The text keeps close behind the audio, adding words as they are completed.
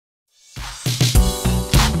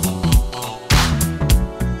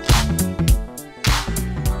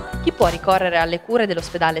può ricorrere alle cure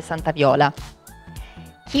dell'ospedale Santa Viola?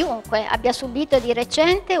 Chiunque abbia subito di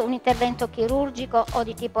recente un intervento chirurgico o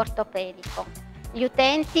di tipo ortopedico. Gli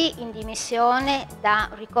utenti in dimissione da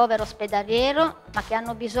ricovero ospedaliero ma che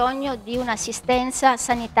hanno bisogno di un'assistenza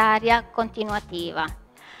sanitaria continuativa.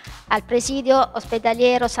 Al Presidio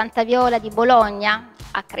Ospedaliero Santa Viola di Bologna,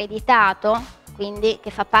 accreditato, quindi che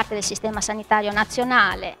fa parte del sistema sanitario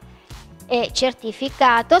nazionale, e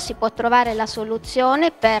certificato, si può trovare la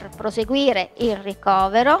soluzione per proseguire il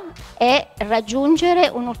ricovero e raggiungere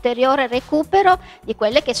un ulteriore recupero di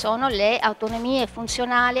quelle che sono le autonomie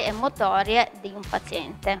funzionali e motorie di un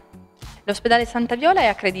paziente. L'ospedale Santa Viola è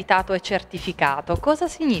accreditato e certificato. Cosa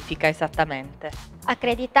significa esattamente?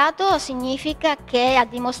 Accreditato significa che ha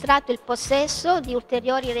dimostrato il possesso di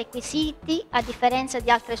ulteriori requisiti a differenza di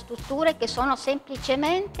altre strutture che sono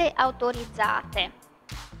semplicemente autorizzate.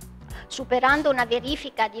 Superando una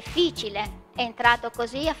verifica difficile, è entrato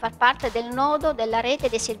così a far parte del nodo della rete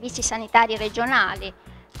dei servizi sanitari regionali,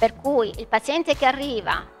 per cui il paziente che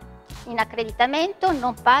arriva in accreditamento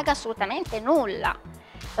non paga assolutamente nulla.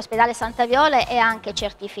 L'ospedale Santa Viola è anche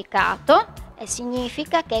certificato e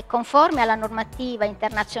significa che è conforme alla normativa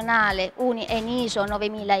internazionale ENISO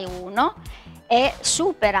 9001 e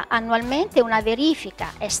supera annualmente una verifica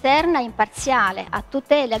esterna imparziale a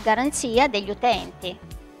tutela e garanzia degli utenti.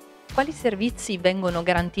 Quali servizi vengono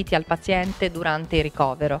garantiti al paziente durante il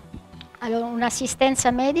ricovero? Allora,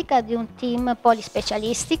 un'assistenza medica di un team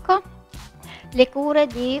polispecialistico, le cure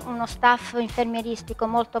di uno staff infermieristico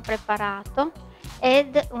molto preparato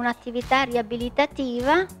ed un'attività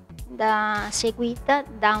riabilitativa seguita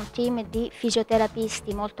da un team di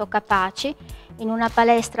fisioterapisti molto capaci in una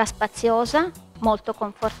palestra spaziosa, molto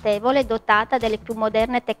confortevole, dotata delle più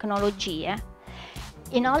moderne tecnologie.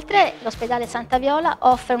 Inoltre l'ospedale Santa Viola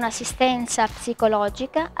offre un'assistenza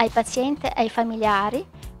psicologica ai pazienti e ai familiari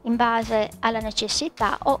in base alla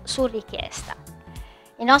necessità o su richiesta.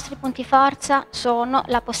 I nostri punti forza sono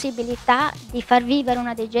la possibilità di far vivere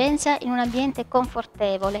una degenza in un ambiente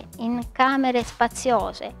confortevole, in camere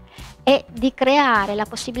spaziose e di creare la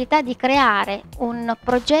possibilità di creare un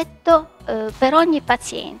progetto per ogni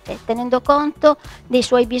paziente, tenendo conto dei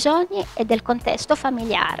suoi bisogni e del contesto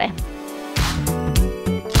familiare.